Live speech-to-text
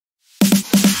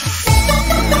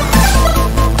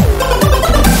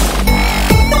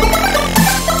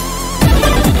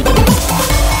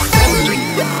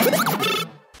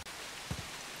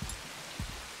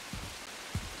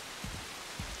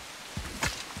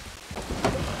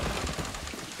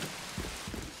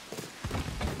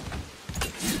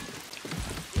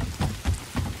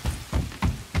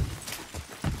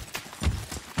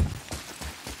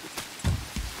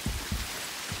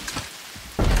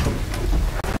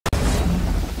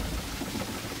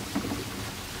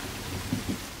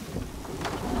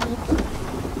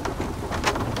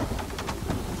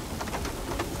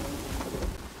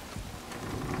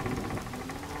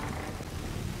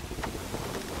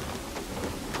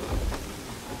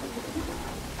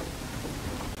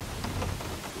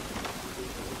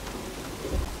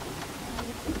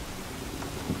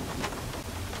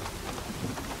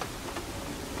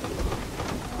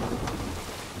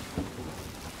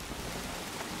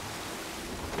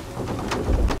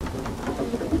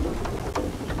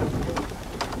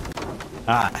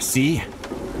Ah, see?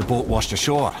 The boat washed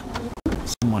ashore.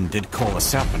 Someone did call a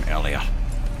serpent earlier.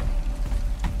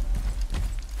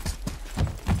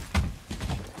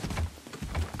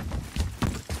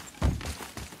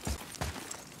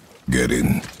 Get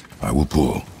in. I will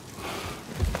pull.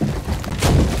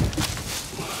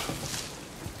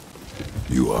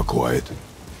 You are quiet.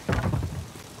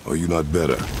 Are you not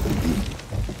better?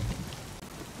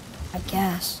 I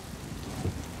guess.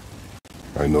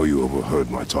 I know you overheard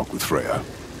my talk with Freya.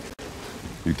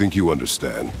 You think you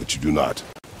understand, but you do not.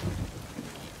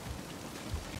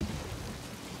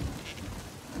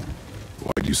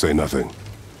 Why do you say nothing?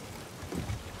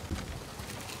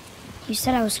 You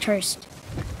said I was cursed.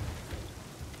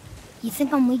 You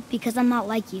think I'm weak because I'm not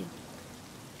like you.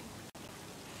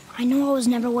 I know I was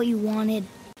never what you wanted.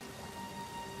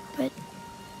 But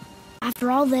after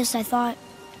all this, I thought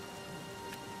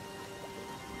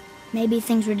maybe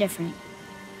things were different.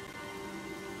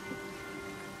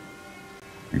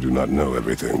 You do not know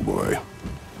everything, boy.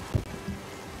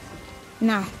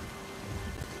 No.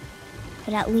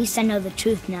 But at least I know the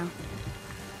truth now.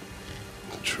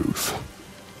 The truth.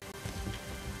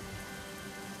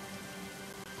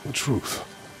 The truth.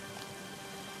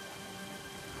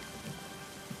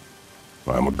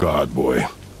 I am a god, boy.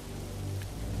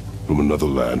 From another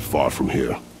land far from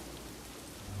here.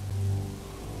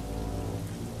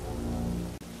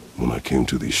 When I came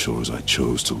to these shores, I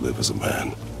chose to live as a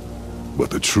man. But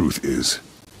the truth is,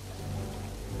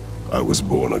 I was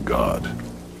born a god.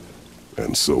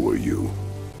 And so were you.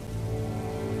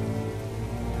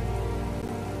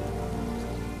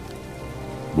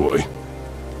 Boy,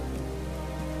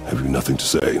 have you nothing to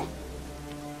say?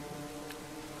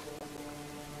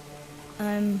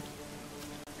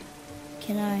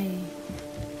 Can I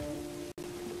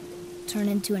turn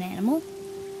into an animal?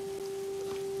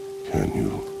 Can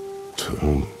you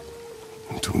turn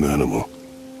into an animal?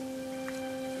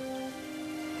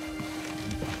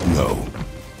 No.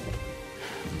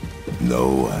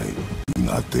 No, I do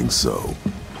not think so.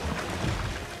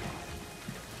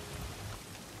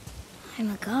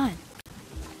 I'm a god.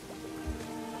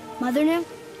 Mother knew?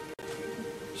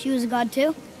 She was a god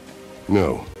too?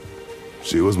 No.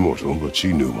 She was mortal, but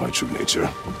she knew my true nature.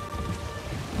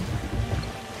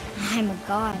 I'm a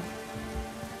god.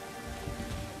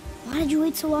 Why did you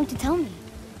wait so long to tell me?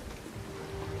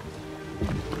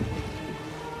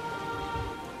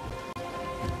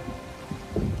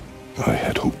 I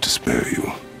had hoped to spare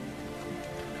you.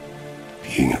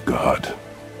 Being a god,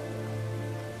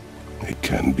 it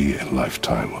can be a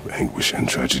lifetime of anguish and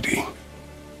tragedy.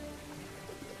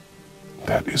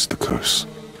 That is the curse.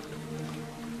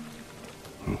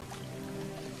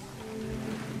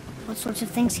 What sorts of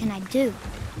things can I do?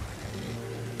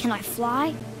 Can I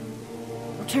fly?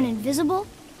 Or turn invisible?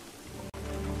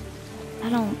 I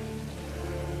don't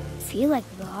feel like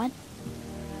a god.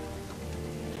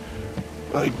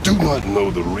 I do not know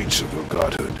the reach of your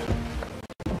godhood.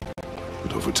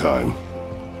 But over time,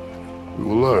 we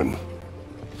will learn.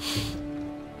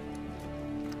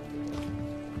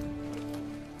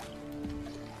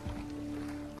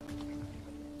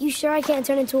 You sure I can't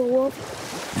turn into a wolf?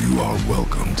 You are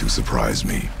welcome to surprise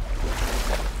me.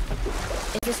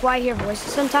 Is this why I hear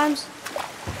voices sometimes?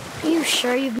 Are you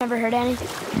sure you've never heard any?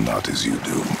 Not as you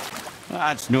do.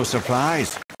 That's no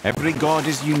surprise. Every god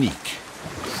is unique.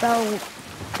 So,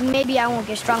 maybe I won't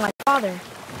get strong like Father,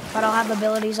 but I'll have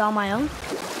abilities all my own?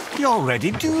 You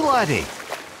already do, laddie.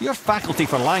 Your faculty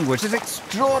for language is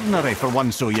extraordinary for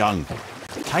one so young.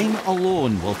 Time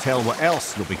alone will tell what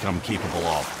else you'll become capable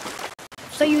of.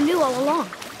 So you knew all along?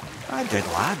 I did,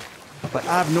 lad. But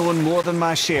I've known more than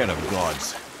my share of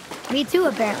gods. Me too,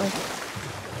 apparently.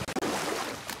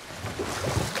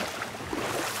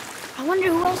 I wonder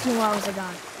who else knew I was a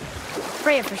god.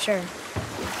 Freya for sure.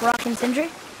 Brock and Sindri?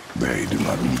 They do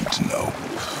not need to know.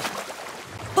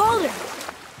 Baldur!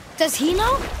 Does he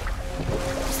know?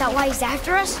 Is that why he's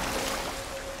after us?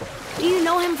 Do you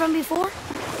know him from before?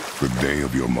 The day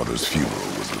of your mother's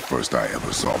funeral was the first I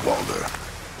ever saw Baldur.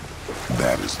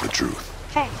 That is the truth.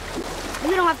 Hey,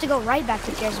 we don't have to go right back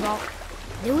to Tearswell,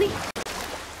 do we?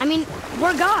 I mean,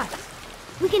 we're God.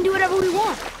 We can do whatever we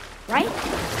want, right?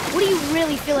 What do you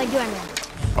really feel like doing now?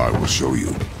 I will show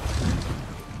you.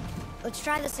 Let's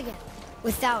try this again,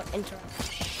 without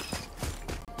interruption.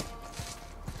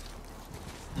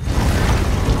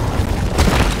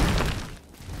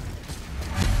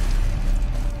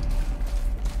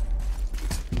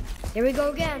 Here we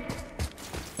go again.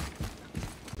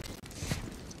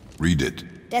 Read it.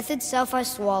 Death itself I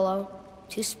swallow,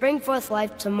 to spring forth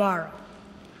life tomorrow.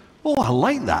 Oh, I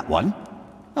like that one.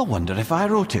 I wonder if I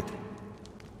wrote it.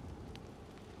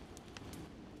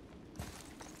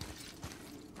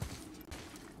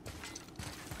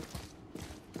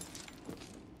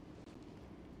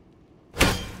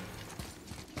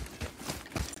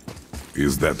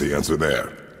 Is that the answer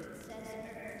there?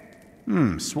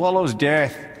 Swallows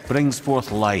death, brings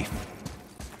forth life.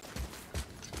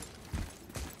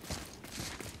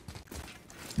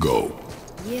 Go.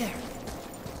 Yeah.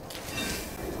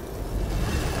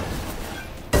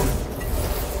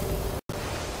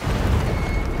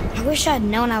 I wish I had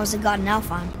known I was a god in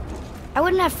Alfheim. I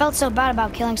wouldn't have felt so bad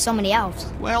about killing so many elves.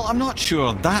 Well, I'm not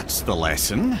sure that's the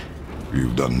lesson.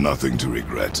 You've done nothing to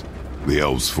regret. The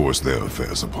elves forced their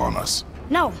affairs upon us.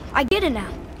 No, I get it now.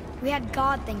 We had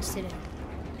god things to do.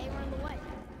 They were in the way,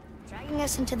 dragging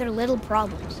us into their little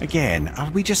problems. Again, are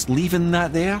we just leaving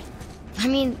that there? I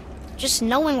mean, just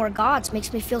knowing we're gods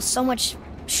makes me feel so much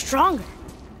stronger.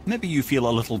 Maybe you feel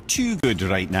a little too good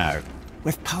right now.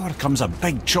 With power comes a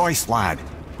big choice, lad.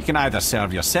 You can either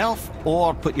serve yourself,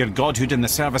 or put your godhood in the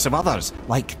service of others,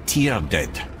 like Tyr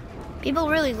did. People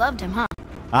really loved him, huh?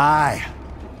 Aye,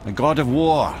 a god of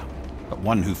war, but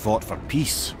one who fought for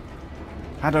peace.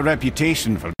 Had a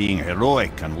reputation for being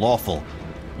heroic and lawful,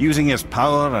 using his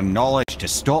power and knowledge to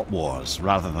stop wars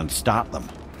rather than start them.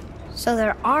 So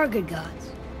there are good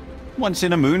gods. Once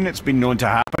in a moon it's been known to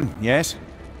happen, yes?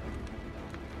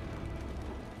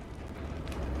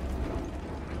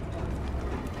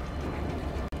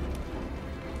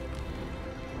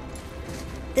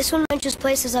 This one mentions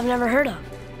places I've never heard of.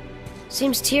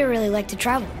 Seems Tyr really liked to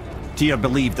travel. Tyr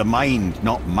believed the mind,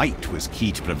 not might, was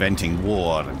key to preventing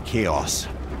war and chaos.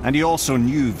 And he also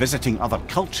knew visiting other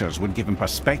cultures would give him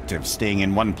perspective staying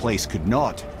in one place could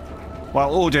not.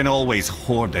 While Odin always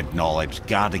hoarded knowledge,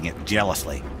 guarding it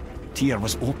jealously, Tyr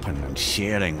was open and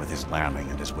sharing with his learning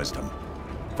and his wisdom.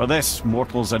 For this,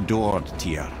 mortals adored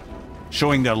Tyr,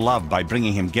 showing their love by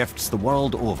bringing him gifts the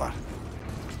world over.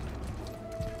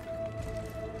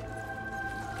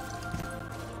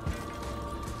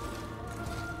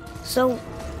 So,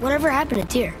 whatever happened to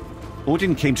Tyr?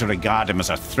 Odin came to regard him as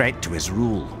a threat to his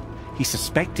rule. He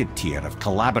suspected Tyr of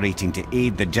collaborating to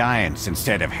aid the giants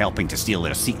instead of helping to steal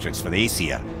their secrets for the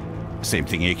Aesir. Same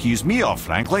thing he accused me of,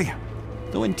 frankly.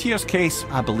 Though in Tyr's case,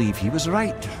 I believe he was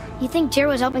right. You think Tyr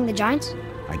was helping the giants?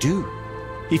 I do.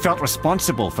 He felt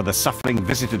responsible for the suffering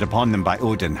visited upon them by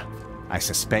Odin. I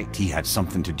suspect he had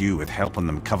something to do with helping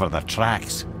them cover their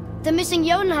tracks. The missing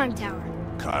Jotunheim Tower.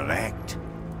 Correct.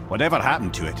 Whatever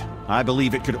happened to it, I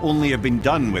believe it could only have been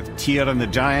done with Tyr and the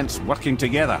giants working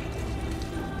together.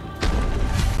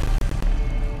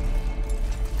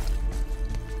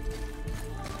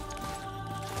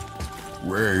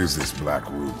 Where is this Black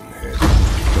Rune head?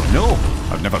 Don't know.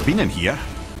 I've never been in here.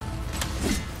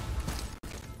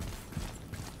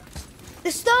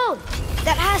 The stone!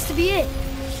 That has to be it!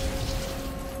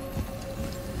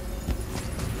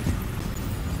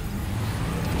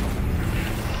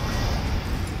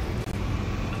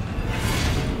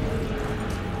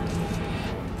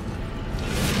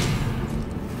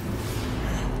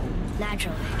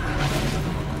 Naturally.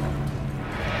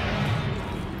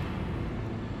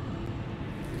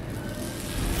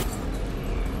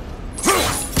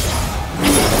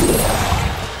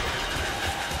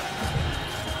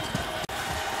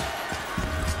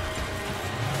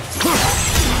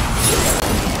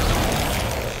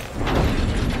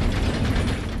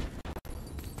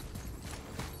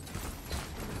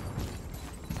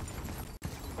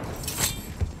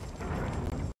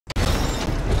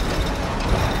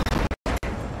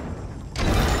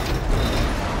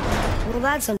 Well,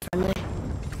 that's unfriendly.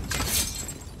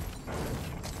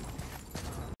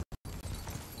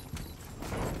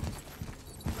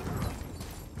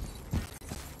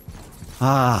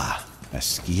 Ah, a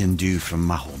skiing dew from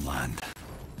my homeland.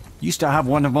 Used to have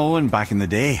one of my own back in the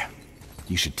day.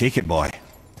 You should take it, boy.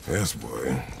 Yes,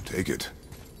 boy. Take it.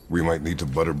 We might need to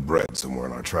butter bread somewhere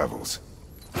in our travels.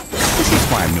 This is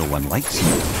why no one likes you.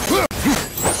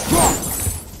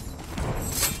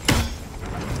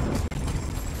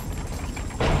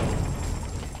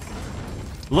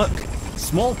 Look,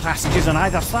 small passages on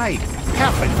either side.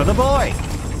 Perfect for the boy.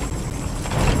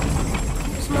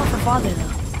 Small for father,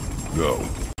 though. Go.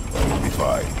 I'll be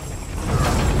fine.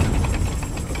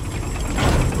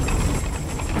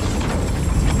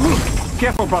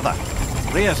 Careful, brother.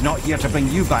 Rhea's not here to bring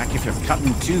you back if you're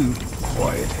cutting too.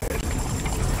 Quiet head.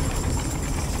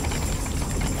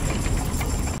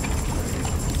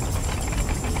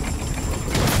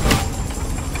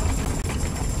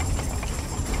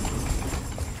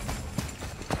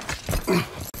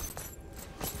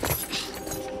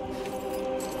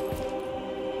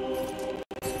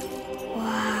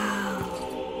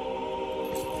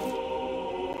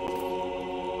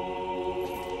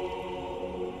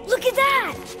 Look at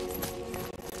that!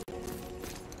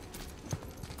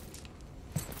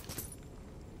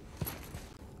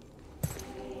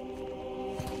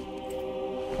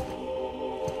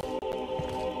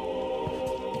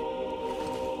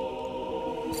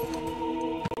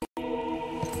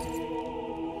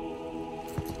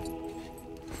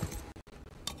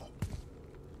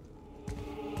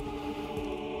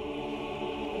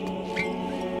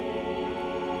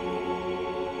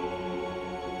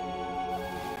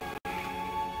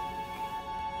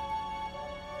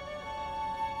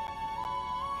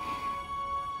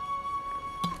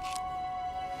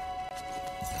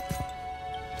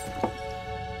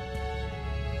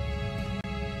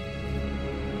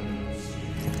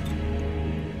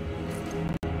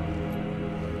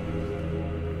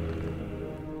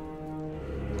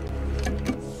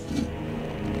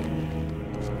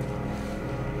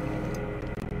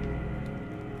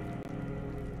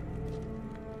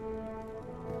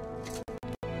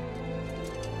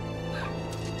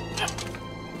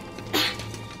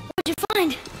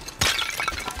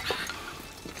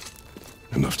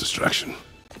 Enough distraction.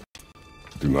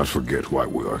 Do not forget why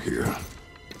we are here.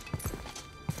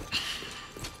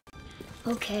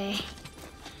 Okay.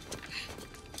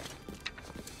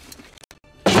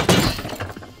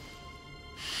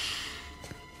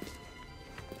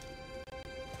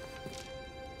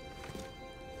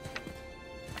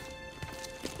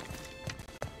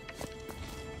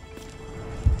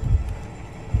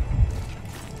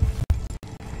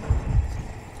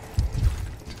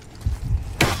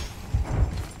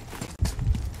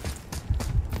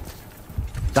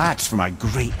 That's from a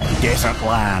great desert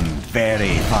land,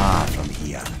 very far from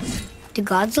here. Do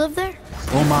gods live there?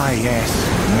 Oh my, yes.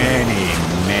 Many,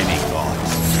 many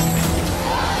gods.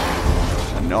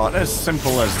 Not as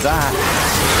simple as that.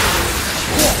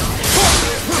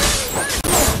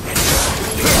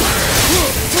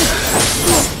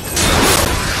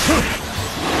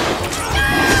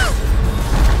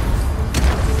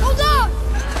 Hold on!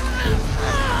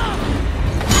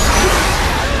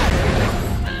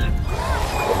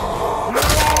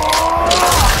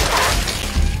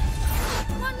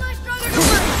 One less stronger to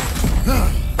work.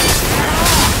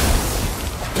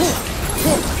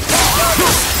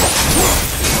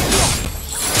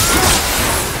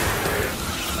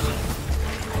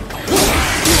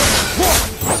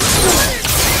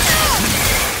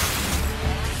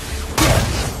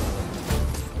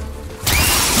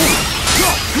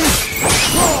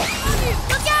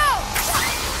 Look out!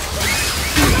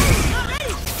 Not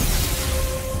ready.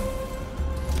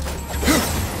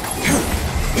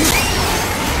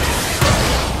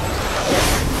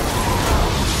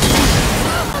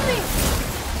 Help me!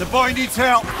 The boy needs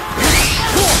help.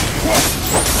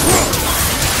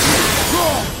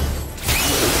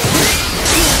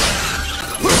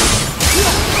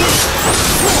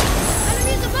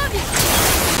 Enemies above you!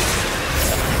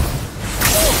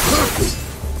 I'm ready!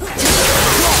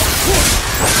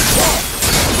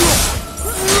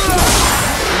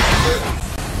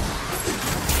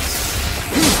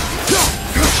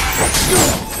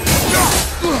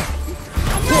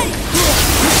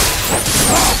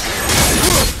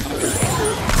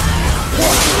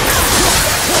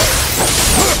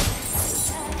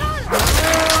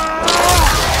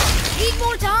 Need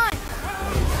more time!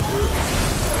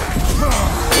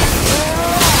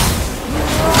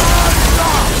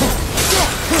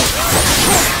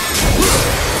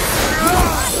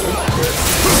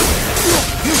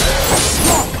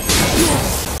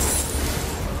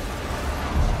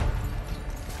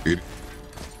 It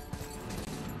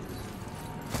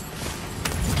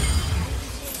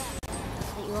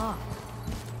Set you off.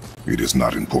 It is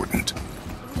not important.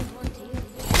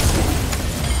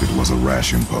 It was a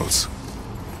rash impulse.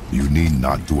 You need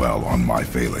not dwell on my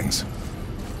failings.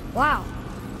 Wow,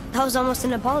 that was almost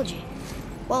an apology.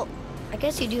 Well, I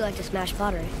guess you do like to smash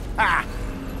pottery. Ah!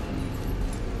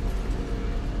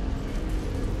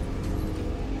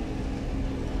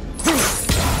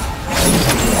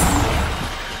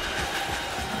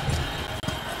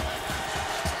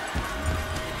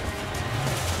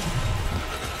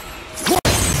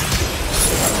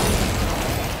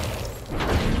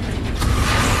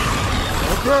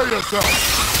 Prepare yourself!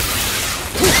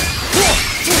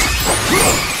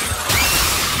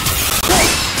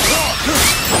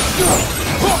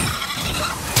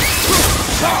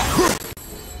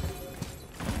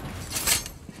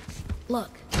 Look,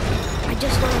 I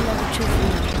just want to know the truth from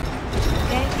you,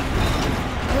 okay?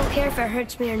 I don't care if it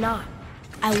hurts me or not.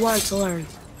 I want to learn.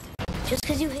 Just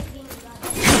because you hate being a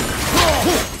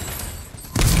god.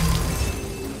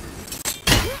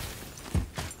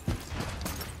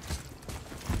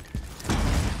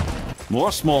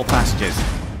 More small passages.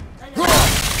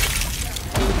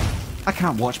 I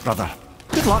can't watch, brother.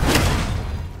 Good luck.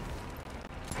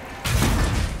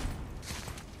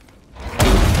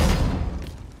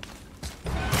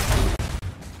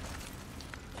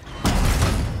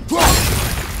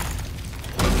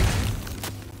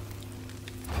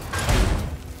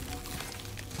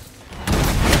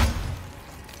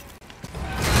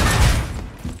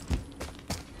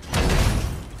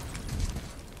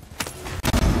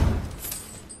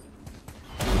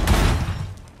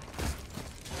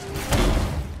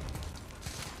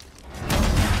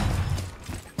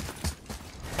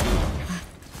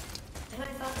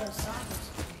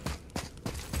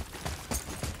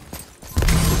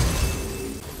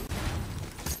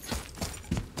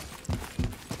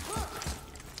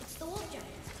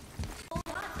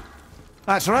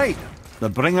 That's right. The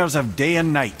bringers of day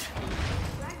and night.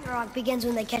 Ragnarok begins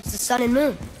when they catch the sun and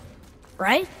moon,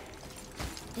 right?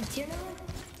 Did Tyr know it?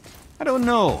 I don't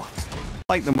know.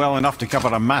 Like them well enough to cover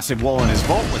a massive wall in his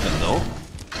vault with it, though.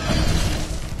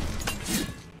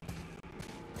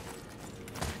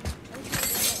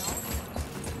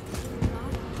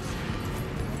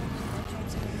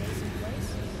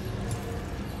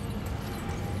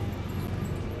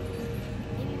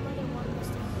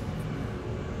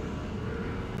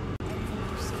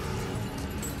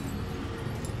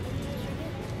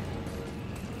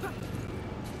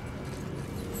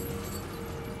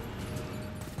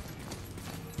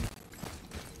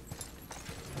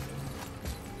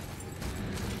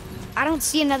 I don't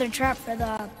see another trap for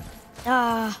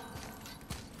the,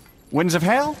 Winds of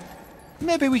Hell?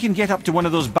 Maybe we can get up to one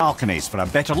of those balconies for a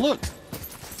better look.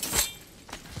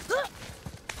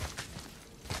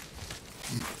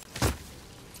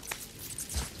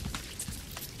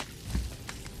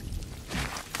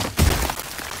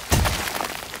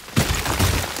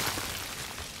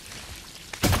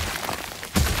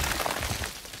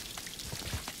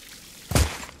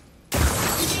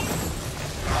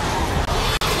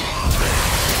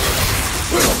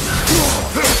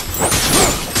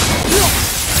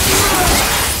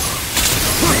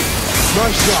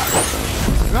 Nice shot.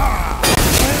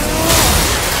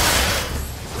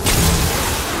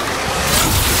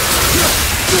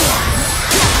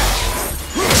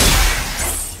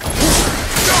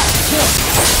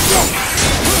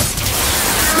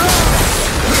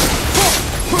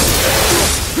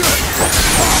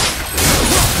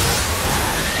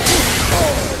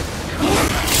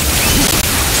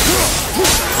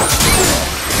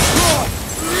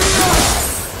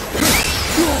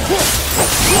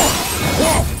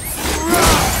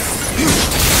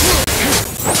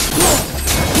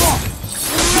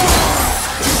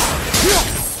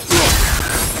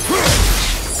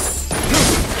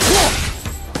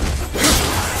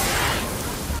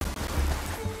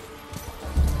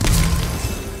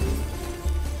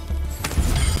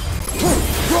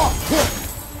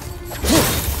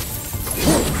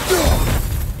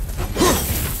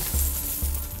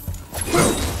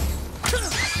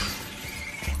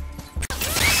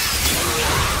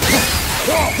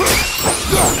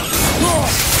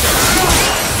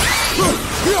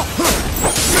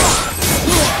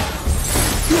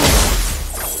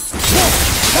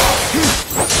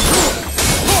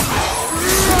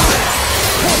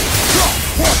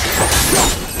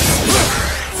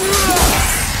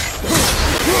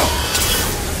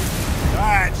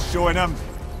 That's showing him.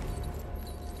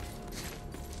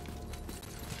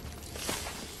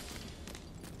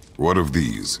 What of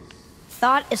these?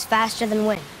 thought is faster than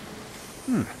wind.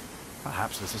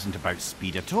 Perhaps this isn't about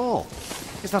speed at all.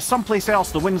 Is there someplace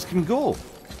else the winds can go?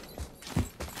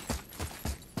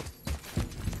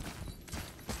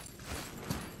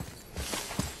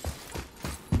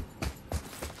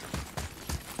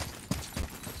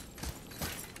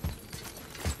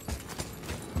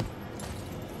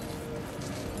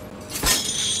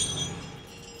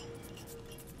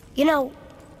 You know,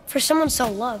 for someone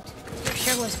so loved, I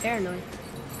sure was paranoid.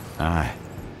 Aye.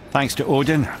 Thanks to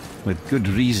Odin, with good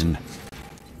reason.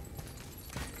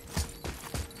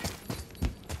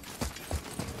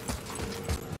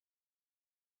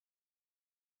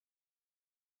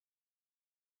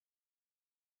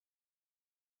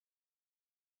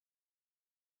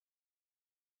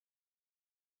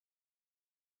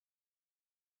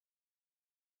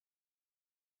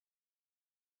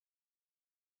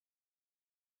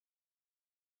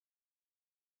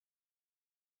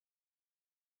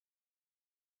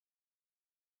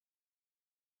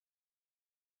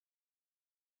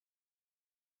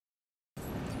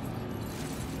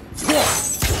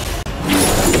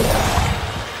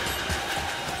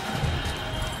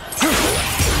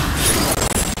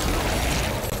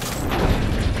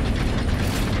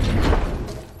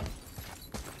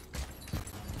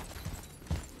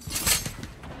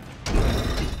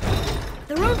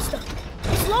 The road stuff.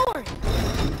 It's lowered.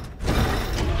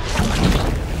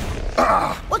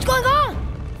 What's going on?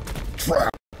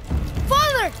 Trap!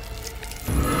 Father!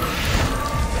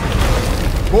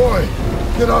 Boy,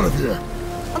 get out of here!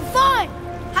 I'm fine.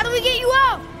 How do we get you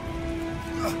out?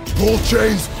 Pull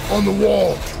chains on the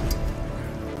wall!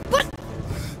 But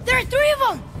there are 3 of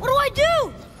them. What do I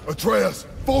do? Atreus,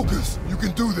 focus! You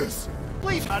can do this!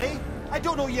 Please hurry. I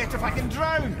don't know yet if I can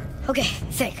drown. Okay,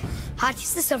 think.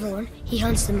 Hati's the silver one. He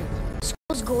hunts the moon.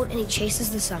 Skull's gold and he chases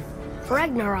the sun. For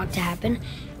Ragnarok to happen,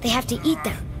 they have to eat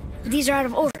them. But these are out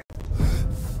of order.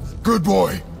 Good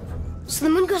boy! So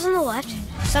the moon goes on the left,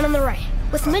 sun on the right.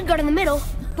 With Midgard in the middle,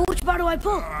 but which bar do I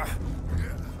pull?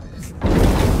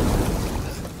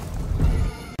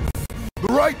 The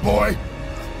right, boy!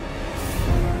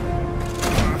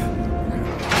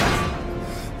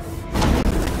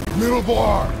 Middle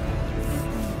bar!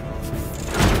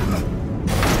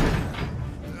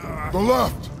 The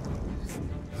left!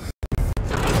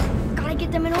 Gotta get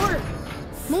them in order.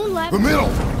 Moon left. The middle!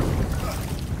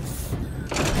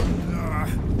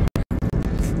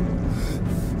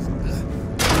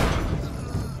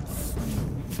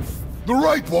 The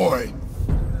right, boy!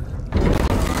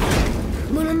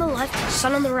 Moon on the left,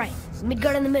 sun on the right.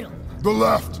 Midgard in the middle. The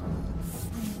left!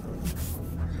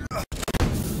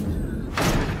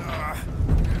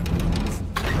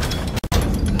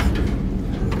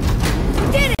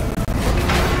 Did it!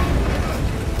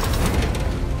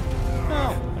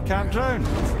 can't drown.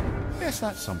 Yes,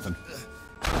 that's something.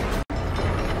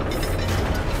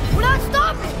 We're not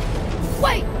stopping!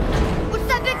 Wait! What's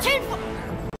that big chain for?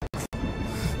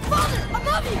 Father,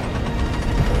 above you!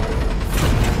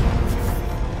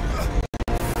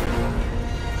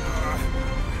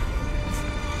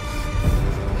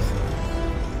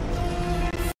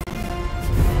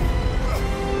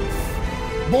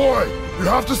 Boy, you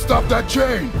have to stop that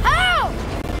chain! How?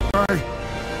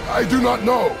 I do not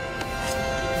know.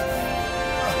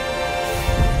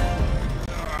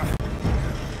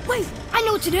 Wait, I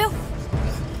know what to do.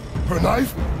 Her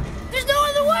knife? There's no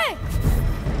other way!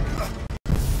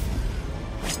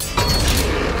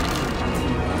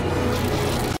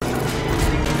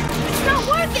 It's not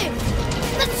working!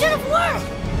 That should have worked!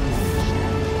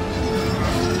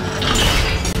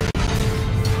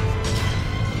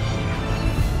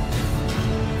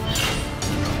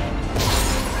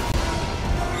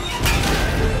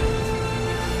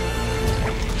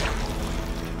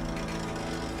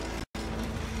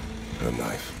 Her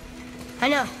knife. I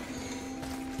know.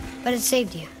 But it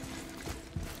saved you.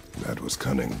 That was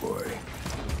cunning, boy.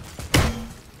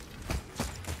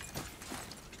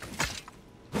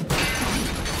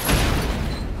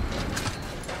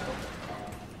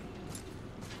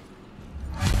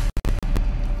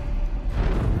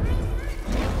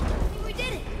 We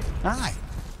did it! Aye.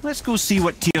 Let's go see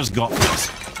what Tyr's got for us.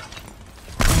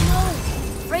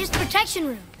 No! Raised protection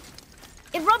room.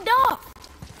 It rubbed off.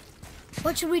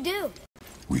 What should we do?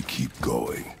 We keep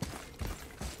going.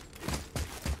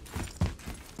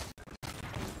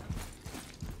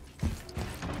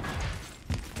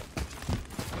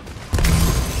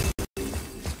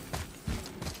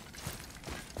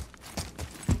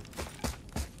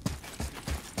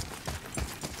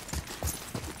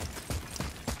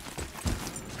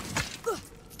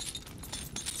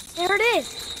 There it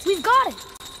is. We've got it.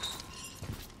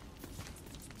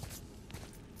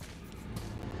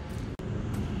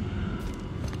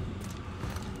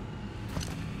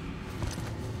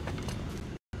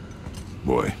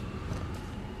 Boy.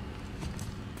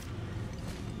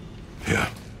 Yeah.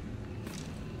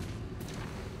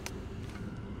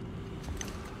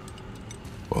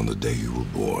 On the day you were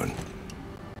born,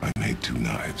 I made 2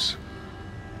 knives,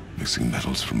 mixing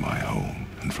metals from my home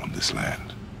and from this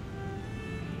land.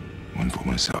 One for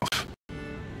myself,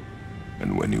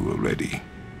 and when you were ready,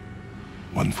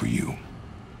 one for you.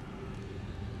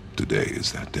 Today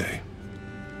is that day.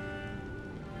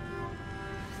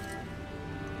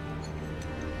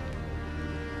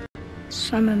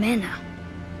 So I'm a man now.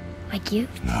 Like you?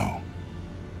 No.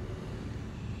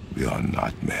 We are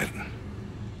not men.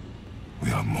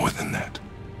 We are more than that.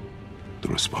 The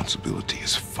responsibility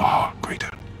is far greater.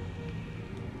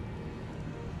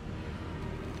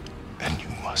 And you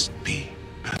must be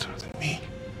better than me.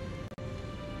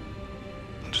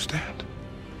 Understand?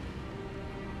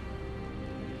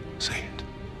 Say it.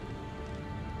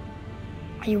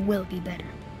 I will be better.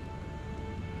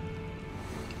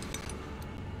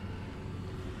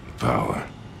 The power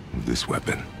of this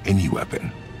weapon, any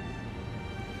weapon,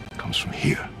 comes from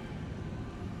here.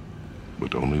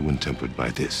 But only when tempered by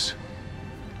this.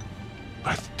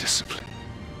 By the discipline,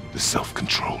 the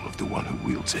self-control of the one who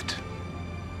wields it.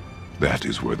 That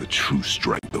is where the true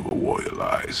strength of a warrior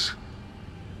lies.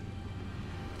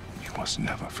 You must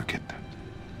never forget that.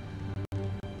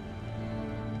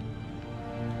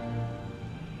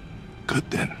 Good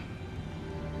then.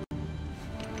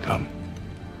 Come.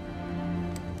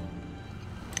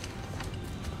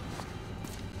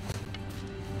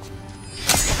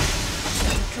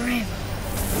 Dream.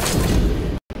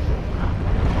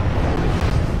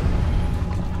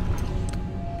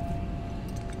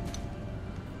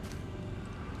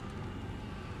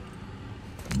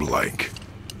 Blank.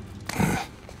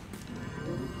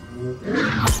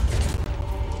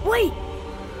 Wait!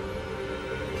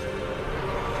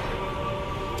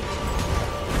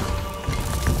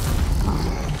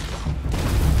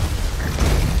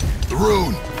 The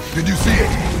rune! Did you see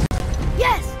it?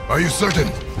 Yes! Are you certain?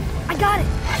 I got it!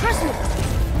 Trust me!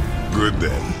 Good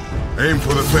then. Aim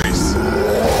for the face.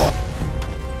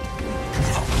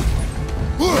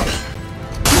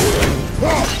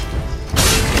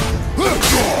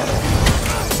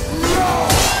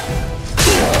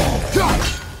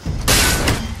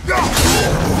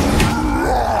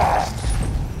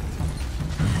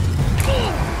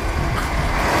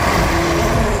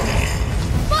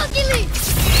 Monkey leap!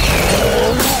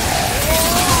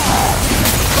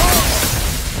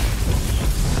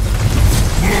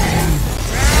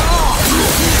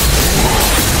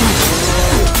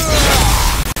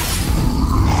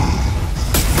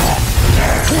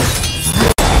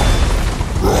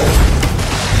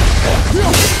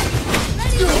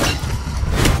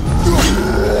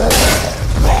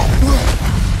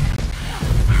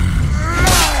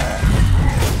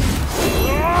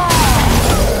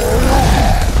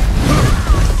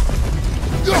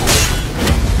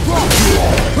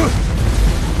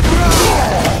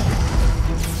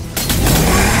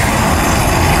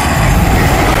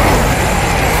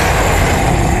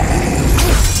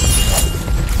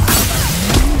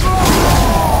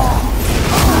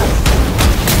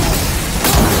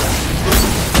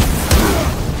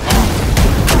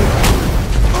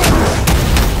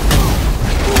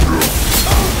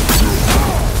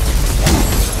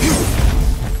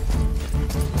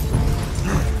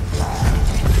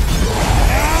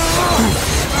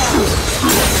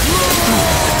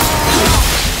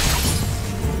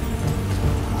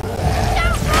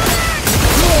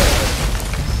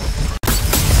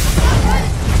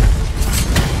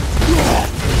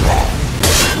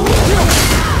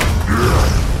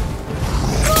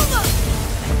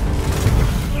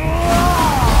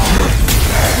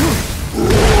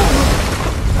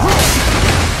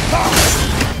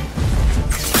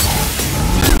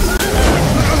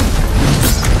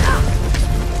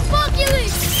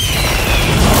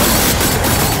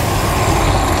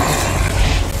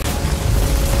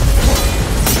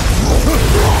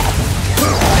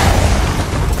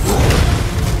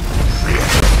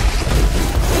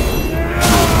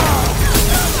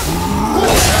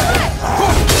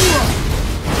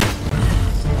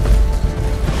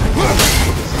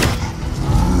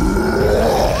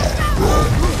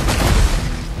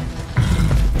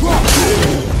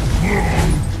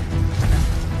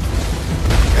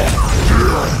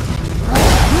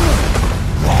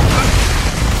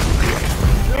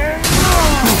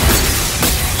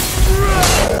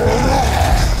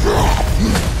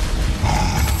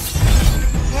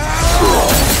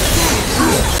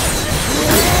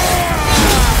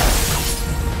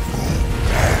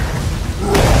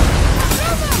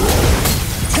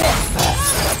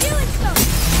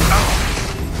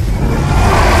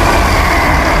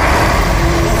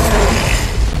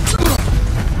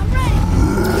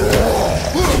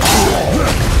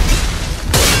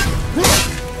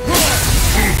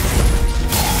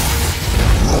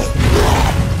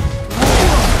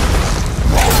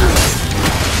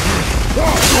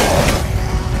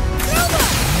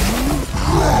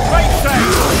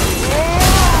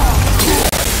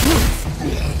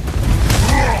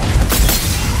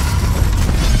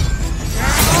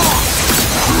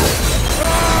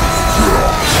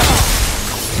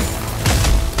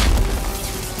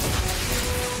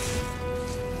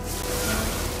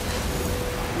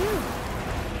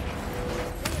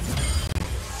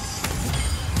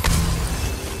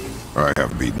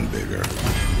 beaten bigger.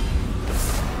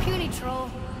 Puny troll.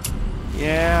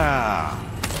 Yeah.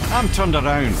 I'm turned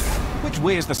around. Which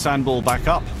way is the sand bowl back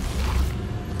up?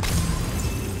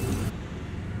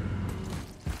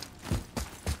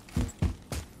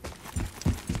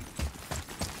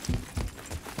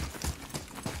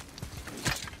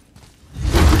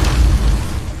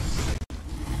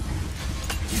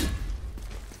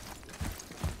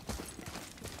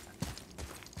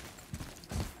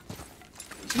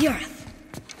 The earth.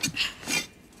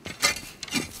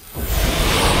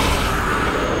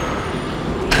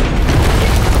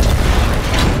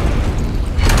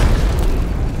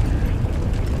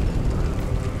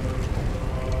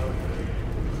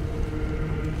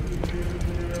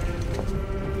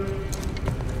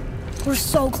 We're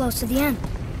so close to the end.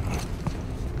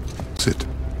 Sit.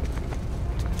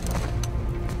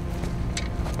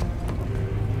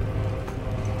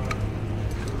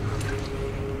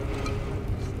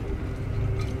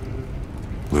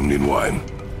 Limnian wine.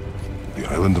 The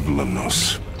island of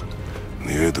Lemnos.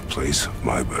 Near the place of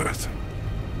my birth.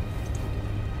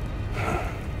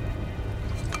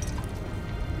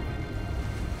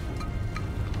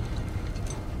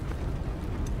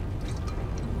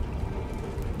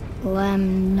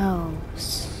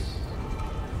 Lemnos.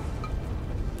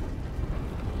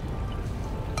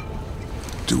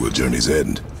 To a journey's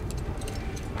end.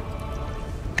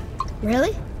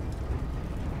 Really?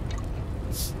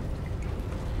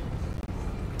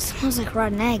 Smells like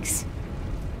rotten eggs.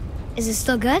 Is it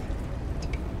still good?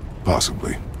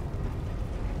 Possibly.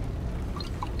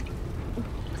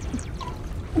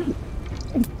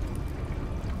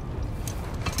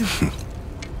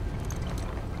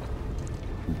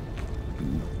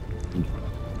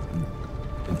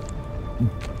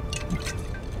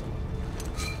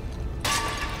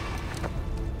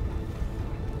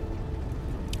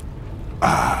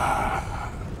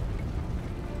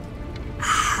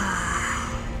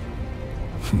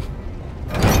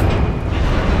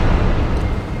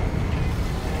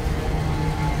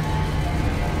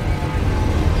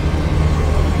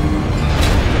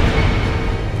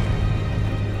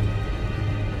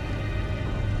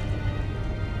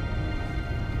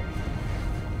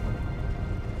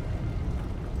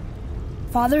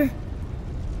 Father,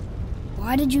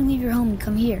 why did you leave your home and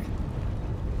come here?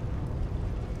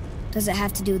 Does it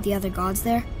have to do with the other gods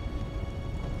there?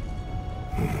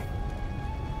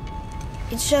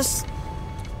 It's just,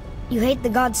 you hate the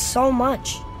gods so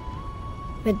much.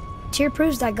 But Tyr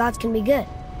proves that gods can be good.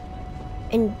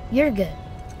 And you're good.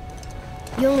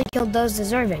 You only killed those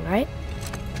deserving, right?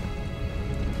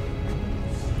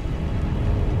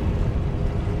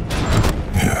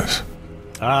 Yes.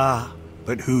 Ah,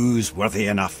 but who's worthy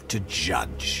enough to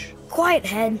judge? Quiet,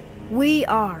 head. We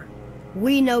are.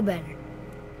 We know better.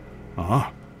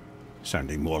 Uh-huh.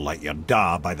 Sounding more like your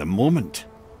da by the moment.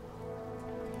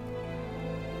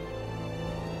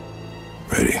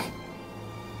 Ready.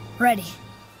 Ready.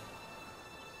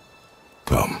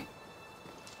 Come.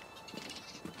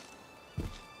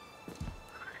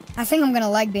 I think I'm gonna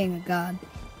like being a god.